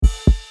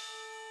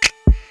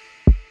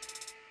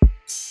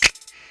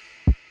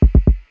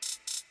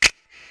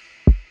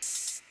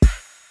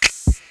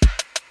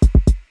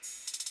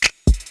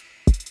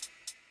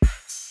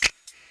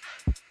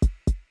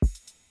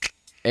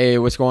Hey,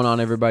 what's going on,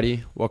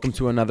 everybody? Welcome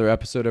to another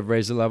episode of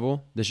Raise the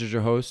Level. This is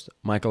your host,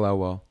 Michael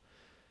Elwell.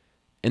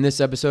 In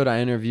this episode, I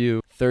interview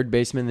third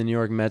baseman in the New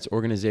York Mets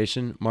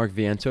organization, Mark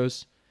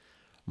Vientos.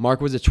 Mark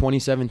was a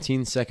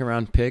 2017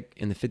 second-round pick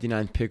and the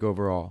 59th pick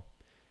overall.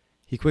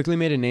 He quickly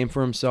made a name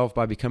for himself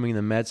by becoming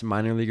the Mets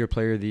Minor Leaguer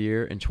Player of the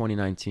Year in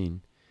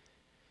 2019.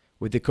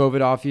 With the COVID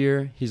off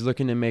year, he's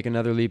looking to make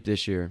another leap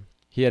this year.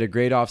 He had a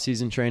great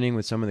off-season training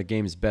with some of the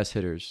game's best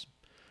hitters.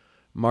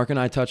 Mark and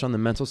I touch on the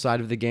mental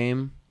side of the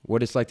game,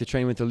 what it's like to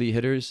train with elite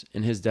hitters,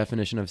 and his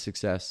definition of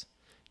success.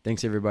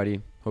 Thanks, everybody.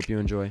 Hope you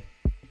enjoy.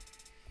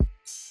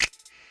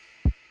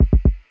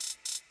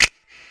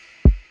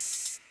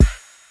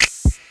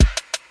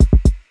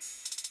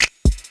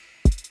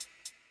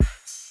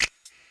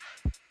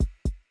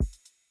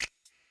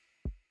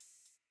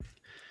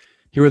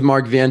 Here with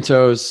Mark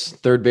Vientos,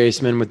 third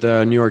baseman with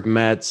the New York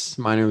Mets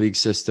minor league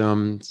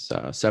system,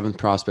 seventh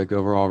prospect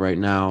overall right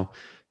now.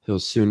 He'll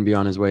soon be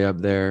on his way up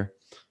there.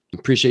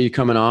 Appreciate you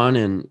coming on,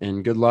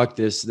 and good luck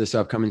this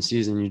upcoming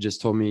season. You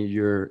just told me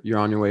you're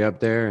on your way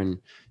up there, and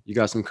you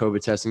got some COVID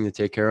testing to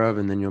take care of,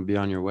 and then you'll be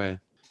on your way.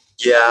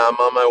 Yeah, I'm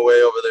on my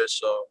way over there.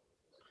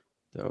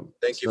 So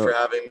thank you for So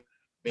having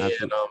me, and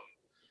absolutely.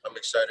 I'm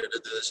excited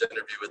to do this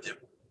interview with you.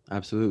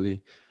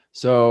 Absolutely.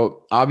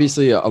 So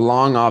obviously a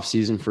long off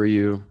season for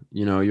you.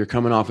 You know, you're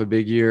coming off a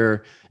big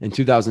year in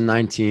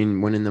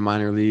 2019, winning the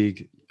minor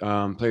league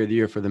player of the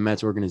year for the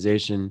Mets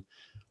organization.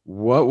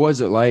 What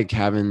was it like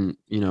having,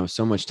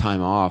 so much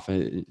time off,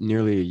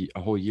 nearly a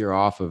whole year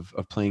off of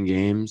playing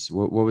games?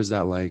 What was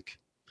that like?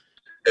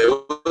 It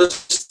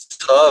was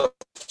tough,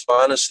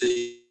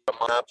 honestly.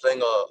 I'm not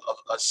playing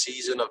a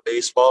season of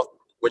baseball,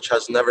 which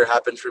has never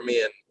happened for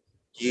me in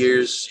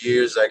years.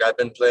 Like I've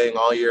been playing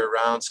all year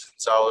round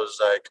since I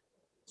was like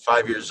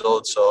 5 years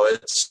old. So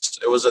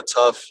it was a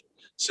tough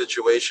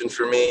situation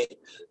for me,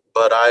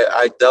 but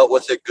I dealt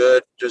with it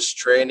good. Just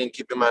training,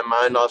 keeping my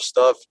mind off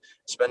stuff,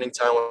 spending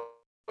time with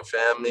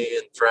family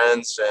and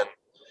friends, and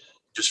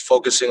just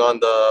focusing on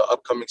the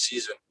upcoming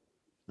season.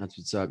 That's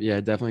what's up. Yeah,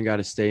 definitely got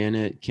to stay in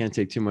it. Can't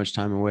take too much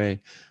time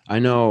away. I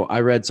know I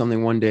read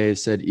something one day that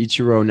said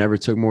Ichiro never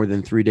took more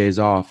than 3 days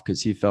off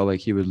because he felt like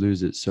he would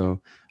lose it. So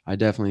I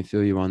definitely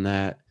feel you on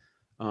that.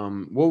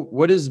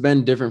 What has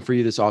been different for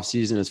you this off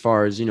season as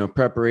far as,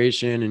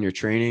 preparation and your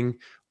training?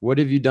 What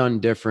have you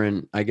done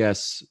different, I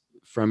guess,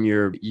 from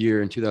your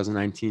year in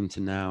 2019 to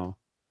now?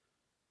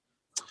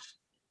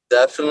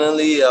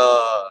 Definitely,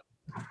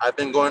 I've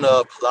been going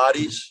to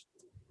Pilates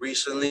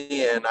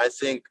recently, and I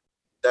think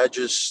that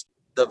just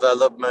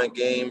developed my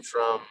game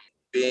from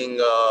being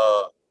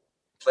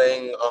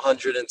playing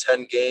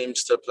 110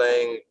 games to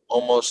playing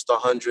almost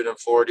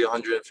 140,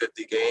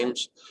 150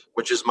 games,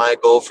 which is my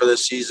goal for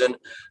this season.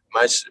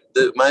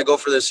 My goal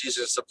for this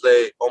season is to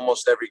play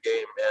almost every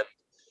game, and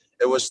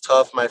it was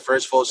tough my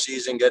first full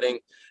season getting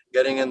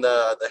in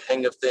the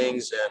hang of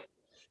things and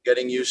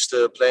getting used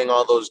to playing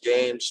all those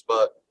games.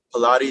 But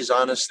Pilates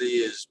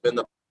honestly has been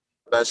the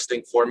best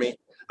thing for me.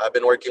 I've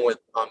been working with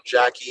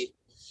Jackie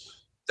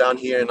down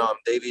here in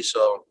Davie,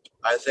 so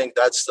I think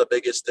that's the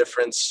biggest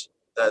difference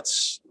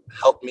that's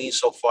helped me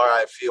so far.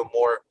 I feel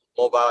more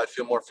mobile. I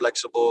feel more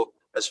flexible,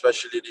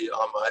 especially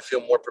I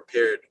feel more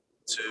prepared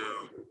to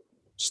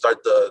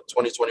start the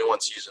 2021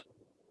 season.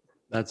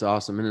 That's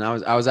awesome. And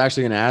I was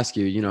actually going to ask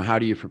you, how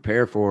do you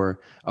prepare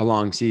for a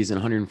long season,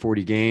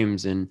 140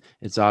 games, and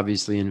it's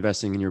obviously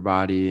investing in your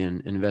body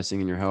and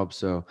investing in your health.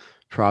 So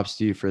props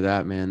to you for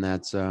that, man.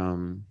 That's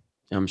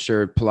I'm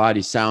sure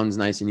Pilates sounds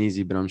nice and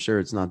easy, but I'm sure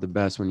it's not the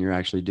best when you're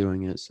actually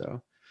doing it.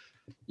 So,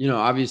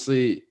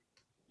 obviously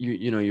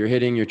you're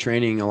hitting, you're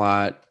training a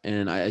lot,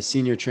 and I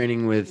seen your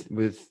training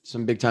with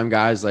some big time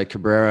guys like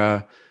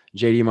Cabrera,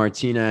 JD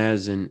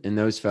Martinez, and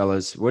those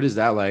fellas. What is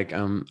that like?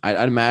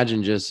 I'd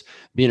imagine just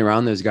being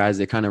around those guys,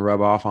 they kind of rub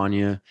off on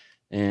you,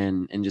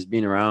 and just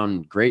being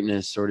around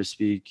greatness, so to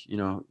speak.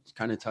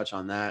 Kind of touch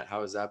on that.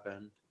 How has that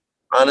been?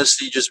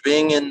 Honestly, just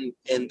being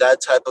in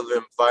that type of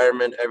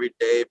environment every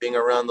day, being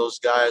around those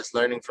guys,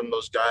 learning from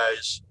those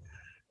guys,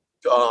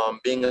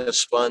 being a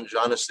sponge.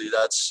 Honestly,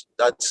 that's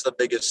the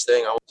biggest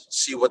thing. I want to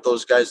see what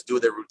those guys do,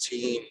 their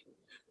routine.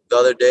 The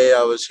other day,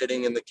 I was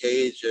hitting in the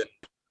cage, and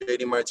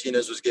JD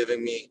Martinez was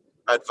giving me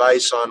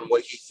advice on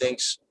what he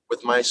thinks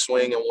with my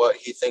swing and what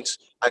he thinks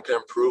I can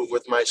improve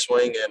with my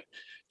swing, and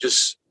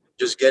just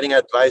just getting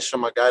advice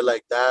from a guy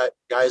like that,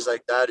 guys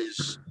like that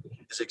is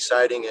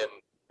exciting,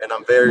 and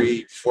I'm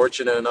very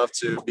fortunate enough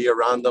to be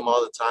around them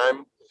all the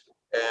time,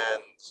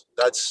 and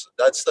that's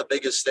the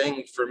biggest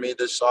thing for me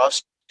this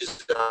offseason.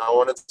 I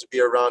wanted to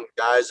be around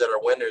guys that are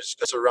winners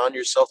because surround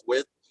yourself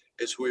with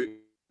is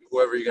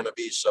whoever you're gonna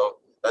be. So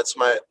that's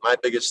my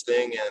biggest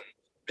thing, and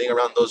being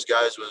around those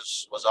guys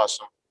was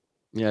awesome.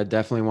 Yeah,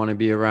 definitely want to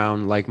be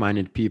around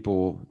like-minded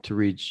people to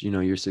reach,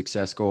 your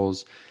success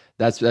goals.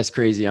 That's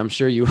crazy. I'm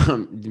sure you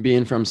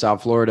being from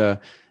South Florida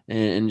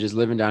and just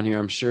living down here,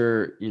 I'm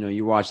sure,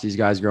 you watch these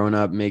guys growing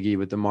up, Miggy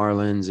with the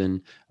Marlins,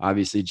 and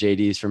obviously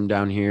JD's from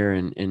down here,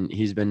 and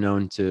he's been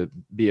known to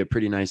be a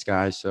pretty nice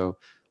guy. So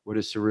what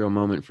a surreal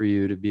moment for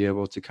you to be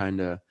able to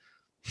kind of,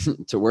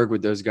 to work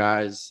with those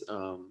guys,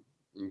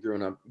 and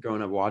growing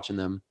up watching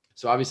them.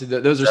 So obviously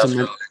those are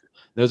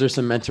Definitely.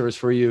 some mentors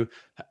for you.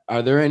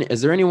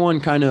 Is there anyone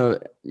kind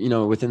of,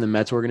 within the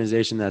Mets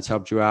organization that's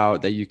helped you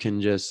out that you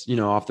can just,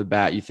 off the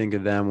bat, you think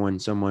of them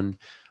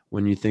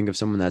when you think of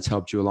someone that's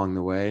helped you along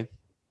the way?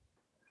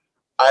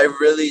 I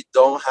really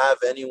don't have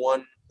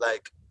anyone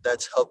like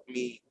that's helped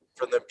me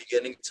from the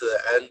beginning to the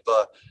end,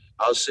 but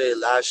I'll say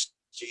last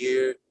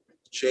year,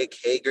 Jake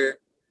Hager,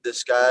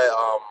 this guy,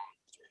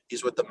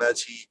 he's with the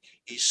Mets.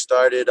 He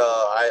started.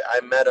 I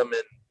met him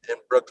in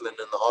Brooklyn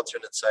in the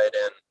alternate site,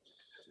 and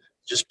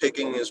just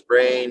picking his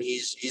brain.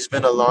 He's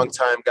been a long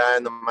time guy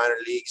in the minor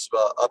leagues,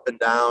 but up and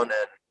down,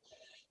 and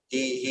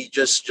he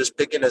just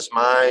picking his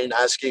mind,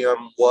 asking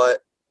him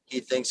what he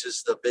thinks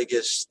is the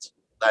biggest,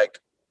 like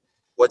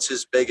what's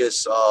his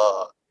biggest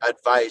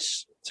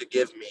advice to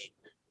give me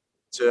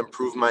to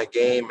improve my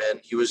game, and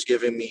he was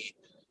giving me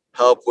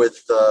help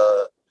with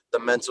the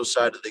mental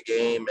side of the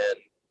game, and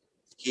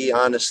he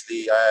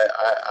honestly,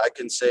 I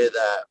can say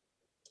that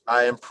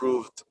I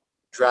improved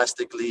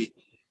drastically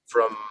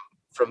from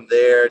from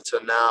there to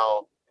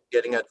now,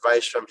 getting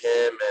advice from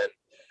him, and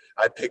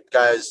I picked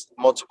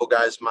multiple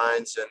guys'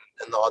 minds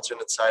in the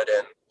alternate side,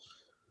 and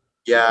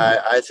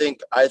yeah, I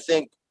think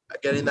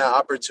getting that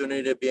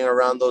opportunity to being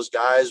around those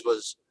guys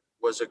was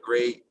a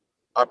great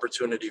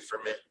opportunity for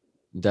me.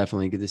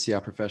 Definitely good to see how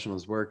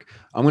professionals work.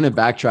 I'm going to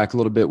backtrack a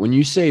little bit. When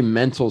you say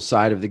mental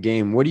side of the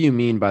game, what do you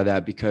mean by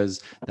that?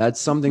 Because that's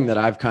something that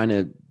I've kind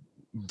of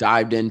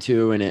dived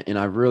into, and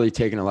I've really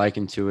taken a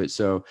liking to it.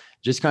 So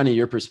just kind of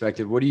your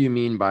perspective, what do you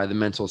mean by the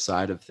mental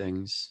side of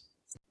things?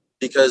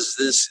 Because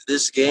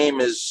this game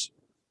is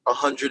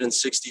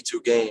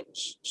 162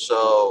 games,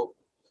 so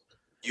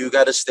you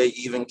got to stay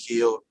even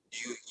keeled.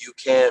 You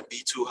can't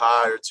be too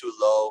high or too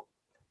low.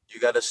 You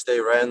got to stay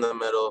right in the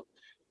middle.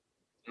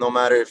 No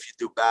matter if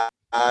you do bad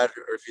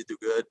or if you do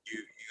good, you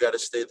got to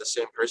stay the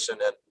same person.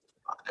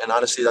 And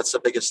honestly, that's the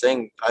biggest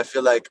thing. I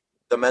feel like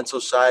the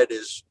mental side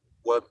is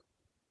what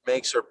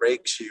makes or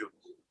breaks you.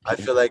 I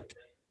Okay. feel like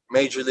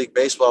Major League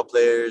Baseball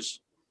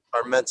players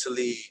are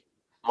mentally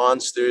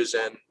monsters,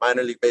 and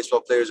minor league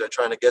baseball players are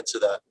trying to get to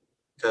that Right.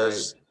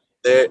 because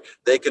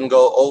they can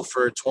go 0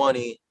 for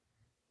 20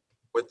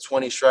 with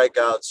 20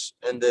 strikeouts,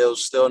 and they'll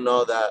still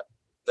know that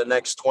the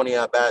next 20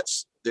 at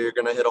bats they're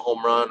gonna hit a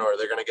home run, or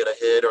they're gonna get a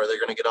hit, or they're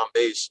gonna get on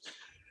base.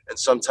 And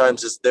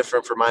sometimes it's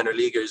different for minor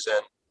leaguers,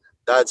 and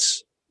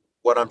that's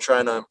what I'm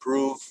trying to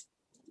improve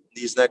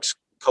these next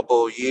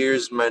couple of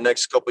years, my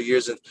next couple of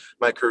years in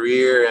my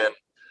career. And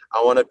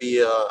I want to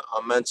be a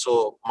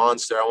mental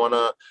monster. I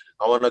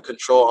want to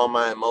control all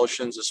my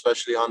emotions,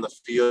 especially on the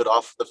field,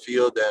 off the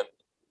field, and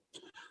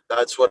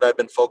that's what I've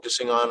been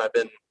focusing on. I've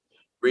been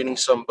reading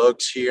some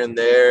books here and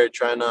there,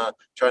 trying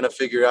to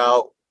figure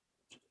out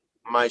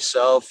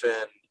myself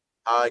and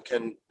how I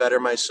can better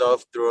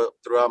myself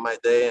throughout my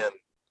day. And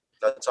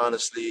that's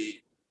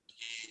honestly,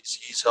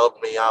 he's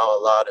helped me out a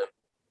lot. And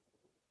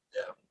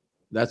yeah,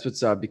 That's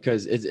what's up,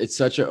 because it's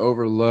such an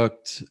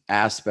overlooked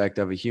aspect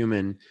of a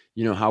human.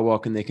 How well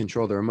can they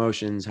control their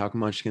emotions? How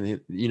much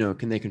can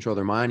they control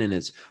their mind? And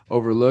it's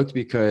overlooked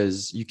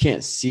because you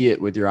can't see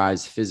it with your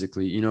eyes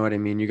physically. You know what I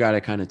mean? You got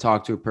to kind of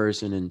talk to a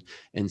person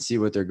and see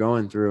what they're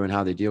going through and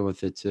how they deal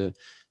with it to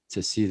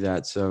see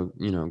that. So,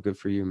 good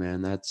for you,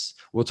 man.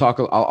 We'll talk.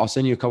 I'll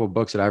send you a couple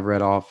books that I've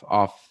read off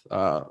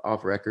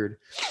record,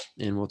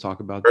 and we'll talk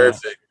about that.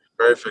 perfect,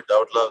 perfect. I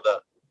would love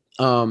that.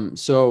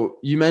 So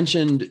you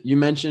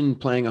mentioned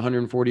playing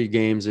 140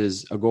 games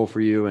is a goal for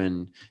you,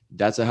 and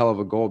that's a hell of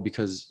a goal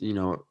because,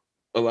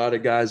 a lot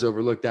of guys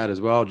overlook that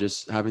as well,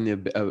 just having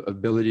the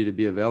ability to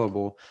be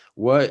available.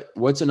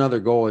 What's another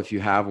goal, if you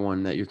have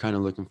one, that you're kind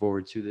of looking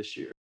forward to this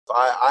year?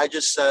 I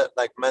just set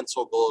like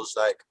mental goals,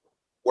 like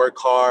work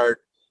hard,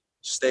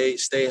 stay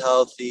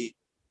healthy,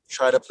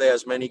 try to play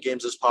as many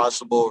games as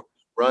possible,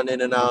 run in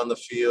and out on the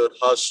field,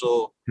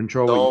 hustle.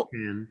 Control what you Don't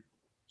can.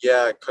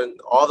 Yeah,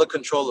 all the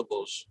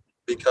controllables,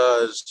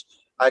 because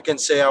I can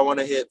say I want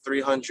to hit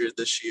 300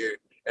 this year,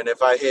 and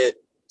if I hit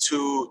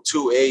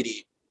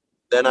 280,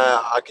 then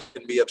I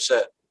can be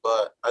upset.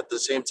 But at the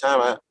same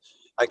time,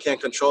 I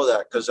can't control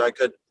that because I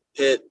could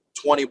hit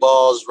 20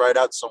 balls right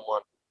at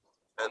someone,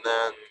 and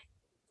then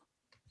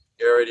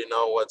you already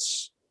know what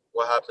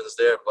happens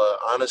there. But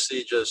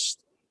honestly,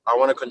 just I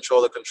want to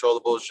control the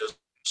controllables. Just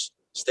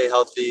stay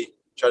healthy,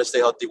 try to stay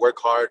healthy, work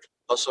hard,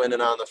 hustle in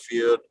and out on the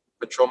field,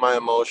 control my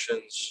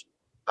emotions,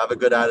 have a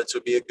good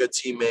attitude, be a good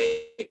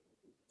teammate.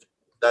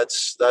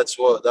 That's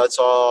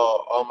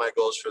all my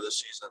goals for this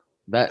season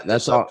That and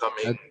that's this all.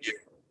 upcoming year.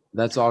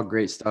 That's all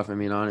great stuff. I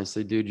mean,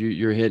 honestly, dude,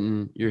 you're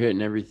hitting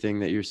everything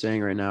that you're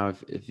saying right now.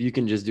 If you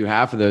can just do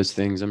half of those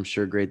things, I'm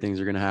sure great things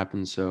are going to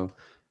happen. So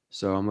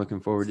I'm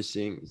looking forward to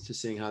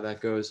seeing how that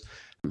goes.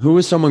 Who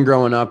was someone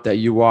growing up that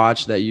you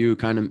watched that you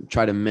kind of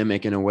try to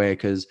mimic in a way?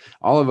 Because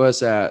all of us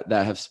that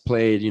have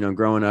played,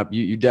 growing up,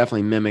 you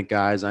definitely mimic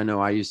guys. I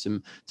know I used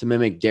to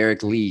mimic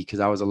Derek Lee because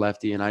I was a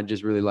lefty and I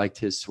just really liked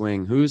his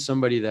swing. Who's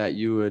somebody that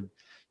you would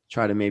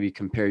try to maybe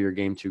compare your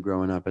game to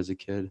growing up as a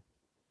kid?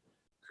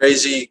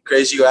 Crazy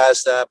you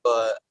asked that,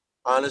 but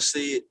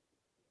honestly,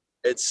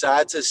 it's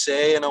sad to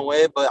say in a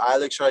way, but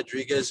Alex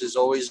Rodriguez is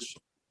always,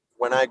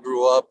 when I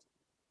grew up,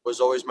 was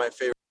always my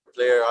favorite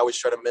player. I always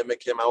try to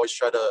mimic him. I always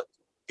try to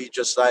be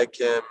just like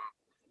him.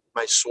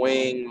 My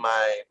swing,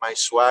 my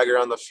swagger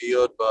on the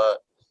field, but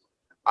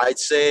I'd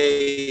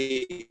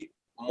say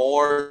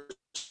more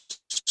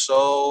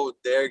so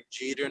Derek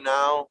Jeter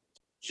now,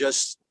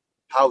 just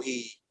how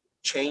he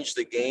changed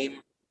the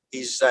game.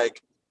 He's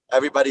like,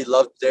 everybody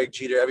loved Derek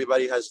Jeter.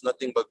 Everybody has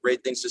nothing but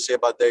great things to say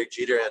about Derek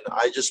Jeter, and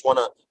I just want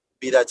to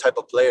be that type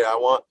of player. I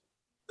want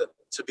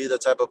to be the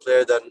type of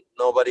player that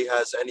nobody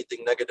has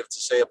anything negative to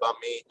say about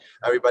me.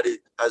 Everybody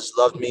has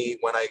loved me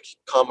when I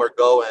come or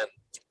go, and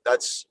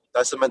that's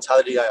the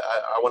mentality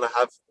I want to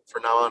have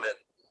for now on, and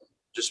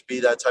just be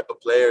that type of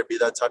player, be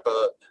that type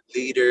of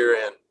leader,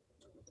 and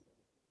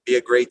be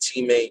a great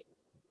teammate.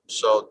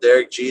 So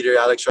Derek Jeter,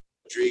 Alex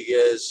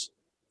Rodriguez.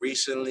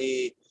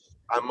 Recently,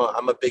 I'm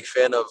a big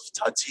fan of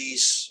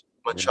Tatis,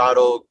 Yeah.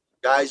 Machado,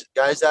 guys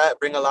that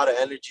bring a lot of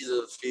energy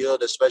to the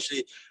field,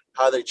 especially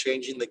how they're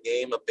changing the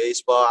game of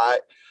baseball.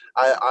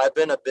 I've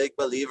been a big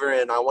believer,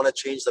 and I want to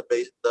change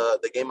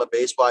the game of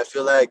baseball. I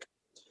feel like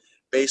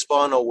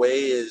baseball in a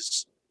way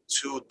is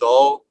too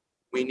dull.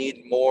 We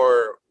need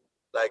more,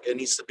 like it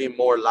needs to be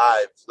more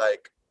live,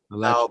 like how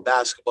Electric.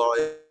 basketball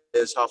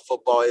is, how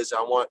football is.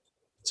 I want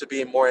to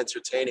be more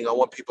entertaining. I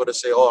want people to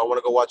say, "Oh, I want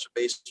to go watch a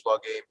baseball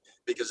game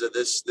because of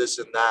this,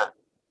 and that."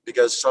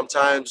 Because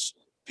sometimes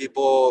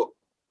people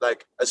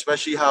like,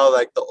 especially how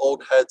like the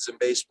old heads in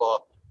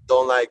baseball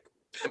don't like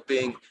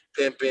pimping,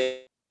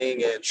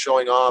 and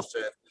showing off,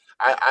 and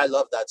I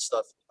love that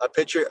stuff. A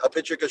pitcher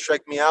could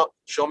strike me out,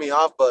 show me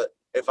off, but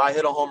if I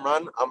hit a home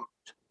run,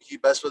 you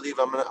best believe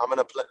I'm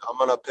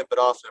gonna pimp it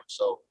off him.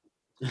 So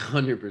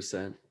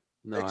 100%.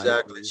 No, I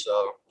exactly. agree.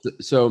 So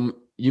So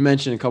you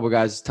mentioned a couple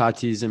guys,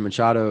 Tatis and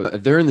Machado.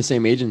 They're in the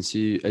same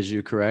agency as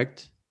you,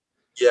 correct?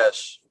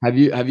 yes, Have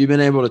you been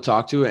able to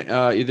talk to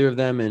either of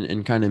them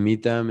and kind of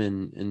meet them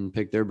and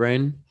pick their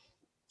brain?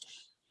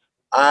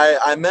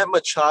 I met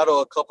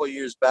Machado a couple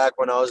years back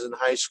when I was in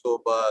high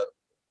school, but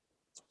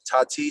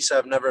Tatis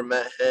I've never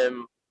met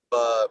him.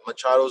 But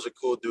Machado's a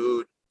cool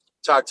dude.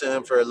 Talked to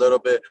him for a little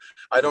bit.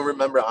 I don't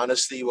remember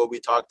honestly what we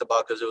talked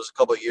about because it was a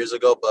couple years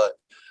ago, but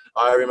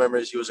all I remember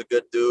is he was a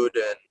good dude,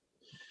 and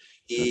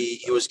That's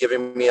he was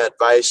giving me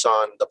advice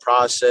on the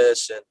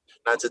process and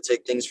not to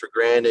take things for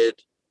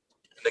granted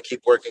and to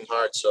keep working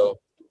hard. So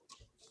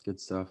good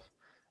stuff.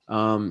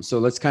 So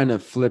let's kind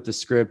of flip the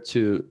script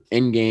to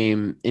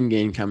in-game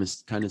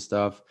kind of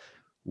stuff.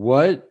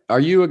 What are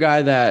you a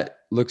guy that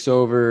looks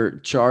over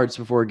charts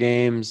before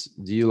games?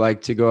 Do you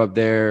like to go up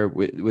there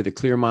with a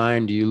clear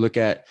mind? Do you look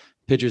at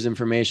pitchers'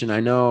 information? I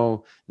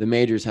know the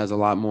majors has a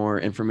lot more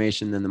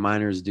information than the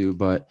minors do,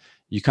 but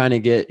you kind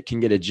of can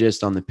get a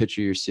gist on the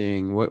pitcher you're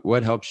seeing.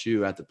 What helps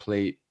you at the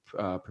plate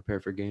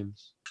prepare for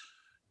games?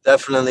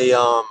 definitely,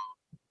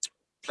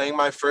 playing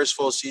my first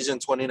full season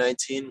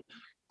 2019,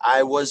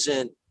 I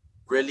wasn't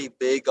really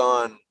big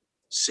on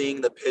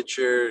seeing the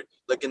pitcher,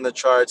 looking the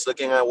charts,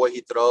 looking at what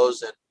he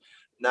throws, and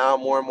now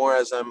more and more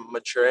as I'm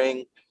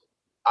maturing,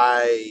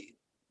 I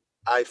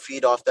I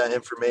feed off that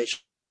information.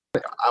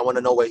 I want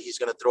to know what he's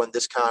gonna throw in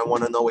this count. I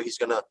want to know what he's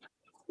gonna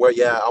where.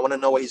 Yeah, I want to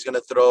know what he's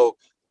gonna throw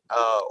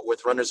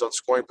with runners on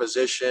scoring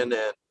position,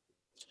 and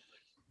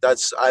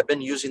that's I've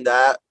been using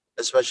that,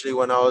 especially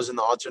when I was in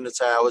the alternate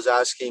side. I was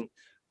asking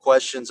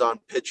questions on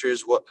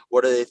pitchers. What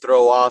do they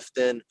throw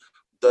often?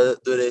 Do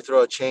they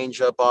throw a change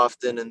up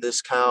often in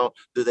this count?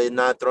 Do they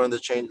not throw in the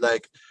change,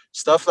 like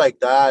stuff like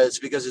that? It's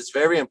because it's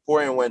very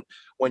important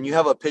when you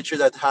have a pitcher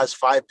that has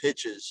five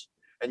pitches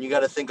and you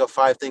got to think of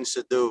five things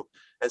to do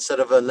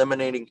instead of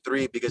eliminating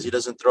three because he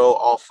doesn't throw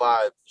all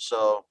five.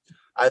 So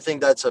I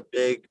think that's a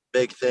big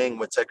thing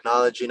with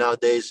technology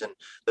nowadays and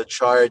the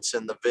charts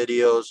and the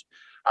videos.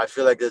 I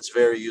feel like it's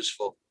very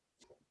useful.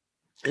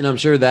 And I'm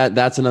sure that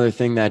that's another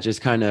thing that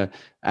just kind of,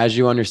 as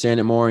you understand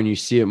it more and you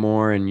see it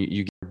more and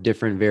you get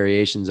different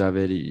variations of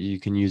it, you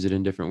can use it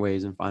in different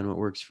ways and find what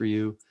works for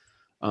you.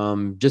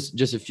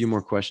 Just a few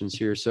more questions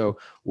here. So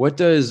what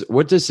does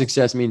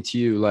success mean to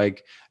you?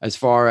 Like as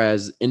far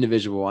as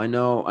individual, I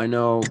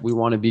know we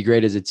want to be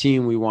great as a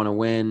team. We want to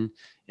win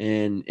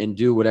and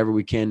do whatever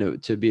we can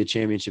to be a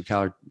championship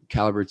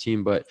caliber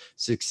team. But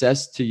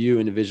success to you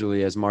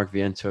individually as Mark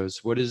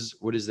Vientos, what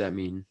does that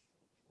mean?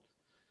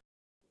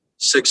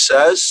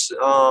 Success,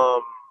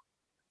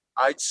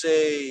 I'd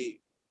say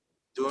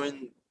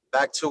doing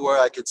back to where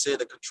I could say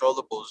the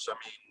controllables. I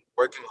mean,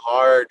 working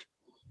hard,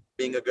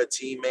 being a good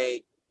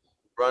teammate,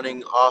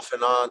 running off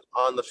and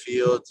on the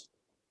field,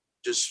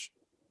 just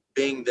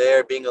being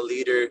there, being a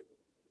leader.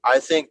 I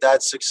think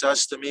that's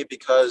success to me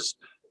because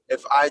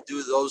if I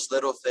do those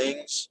little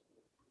things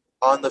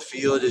on the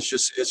field, it's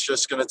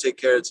just gonna take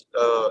care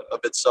of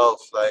itself.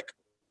 Like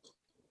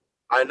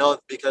I know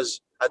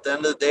because at the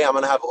end of the day, I'm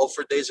gonna have 0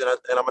 for days and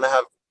I'm gonna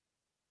have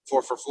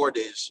 4 for 4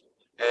 days,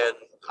 and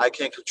I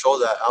can't control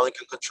that. I only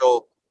can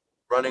control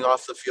running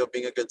off the field,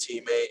 being a good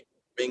teammate,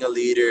 being a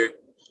leader.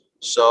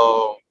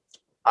 So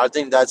I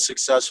think that's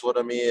successful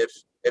to me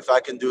if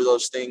I can do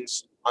those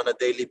things on a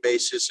daily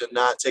basis and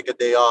not take a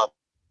day off.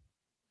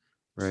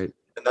 Right.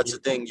 And that's the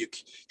thing.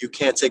 You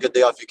can't take a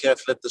day off. You can't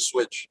flip the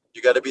switch.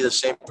 You got to be the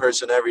same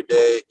person every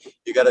day.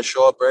 You got to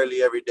show up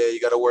early every day. You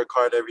got to work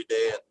hard every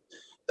day. And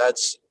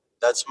that's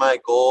my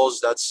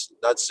goals. That's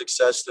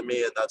success to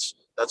me, and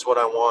that's what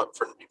I want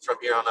from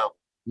here on out.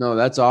 No,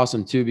 that's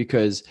awesome too,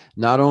 because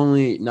not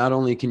only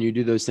can you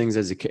do those things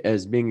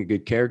as being a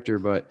good character,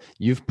 but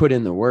you've put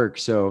in the work.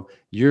 So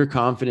you're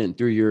confident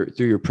through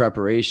your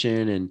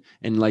preparation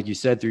and like you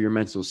said, through your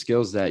mental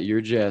skills, that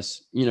you're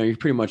just, you're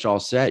pretty much all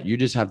set. You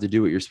just have to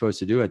do what you're supposed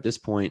to do at this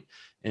point,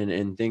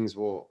 and things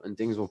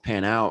will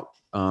pan out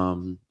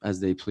as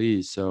they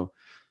please. So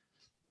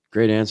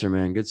great answer,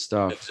 man. Good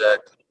stuff.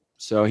 Exactly.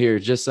 So here,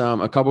 just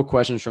a couple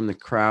questions from the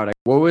crowd.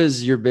 What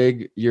was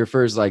your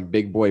first like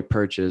big boy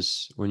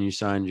purchase when you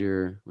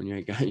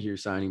got your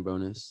signing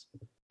bonus?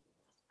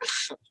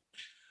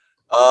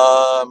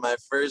 My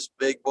first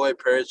big boy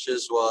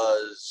purchase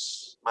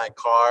was my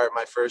car,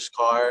 my first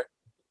car.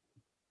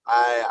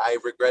 I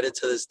regret it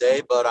to this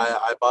day, but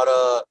I bought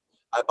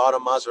a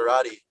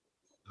Maserati.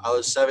 I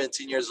was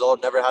 17 years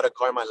old, never had a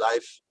car in my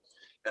life,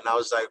 and I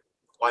was like,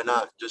 why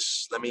not?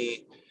 Just let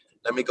me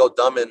go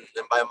dumb and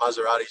buy a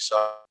Maserati. So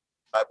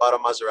I bought a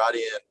Maserati,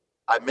 and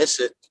I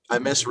miss it. I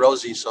miss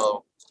Rosie.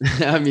 So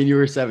I mean, you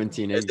were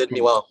 17. It did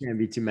me well. You can't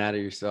be too mad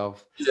at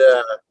yourself.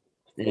 Yeah,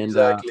 and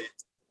exactly.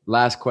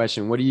 Last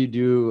question: what do you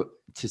do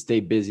to stay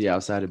busy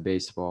outside of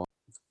baseball?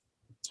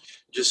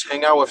 Just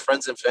hang out with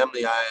friends and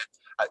family.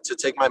 To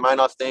take my mind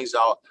off things.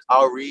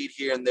 I'll read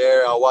here and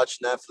there. I'll watch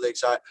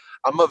Netflix.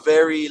 I'm a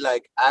very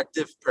like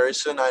active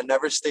person. I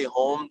never stay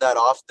home that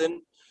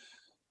often,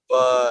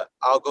 but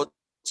I'll go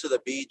to the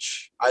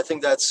beach. I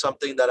think that's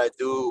something that I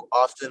do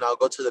often. I'll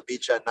go to the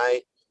beach at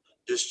night,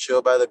 just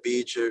chill by the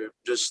beach, or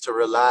just to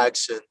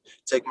relax and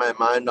take my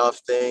mind off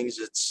things.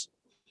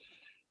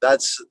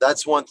 That's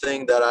one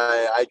thing that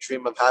I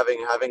dream of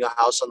having a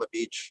house on the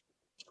beach,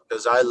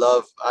 because I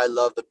love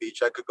the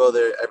beach. I could go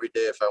there every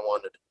day if I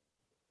wanted.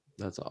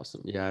 That's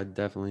awesome. Yeah, I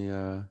definitely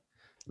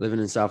living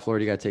in South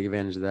Florida, you got to take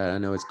advantage of that. I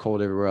know it's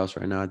cold everywhere else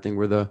right now. I think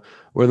we're the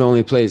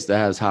only place that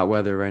has hot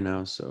weather right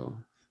now. So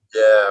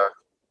yeah,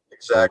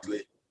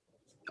 exactly.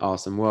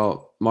 Awesome.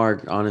 Well,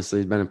 Mark, honestly,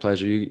 it's been a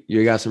pleasure.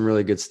 You got some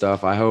really good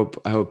stuff. I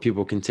hope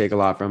people can take a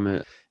lot from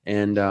it.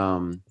 And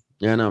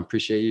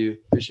appreciate you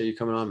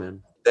coming on,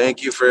 man.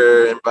 Thank you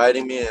for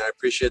inviting me, and I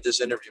appreciate this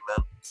interview,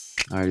 man.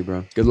 All righty,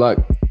 bro. Good luck.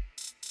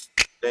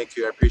 Thank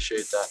you. I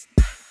appreciate that.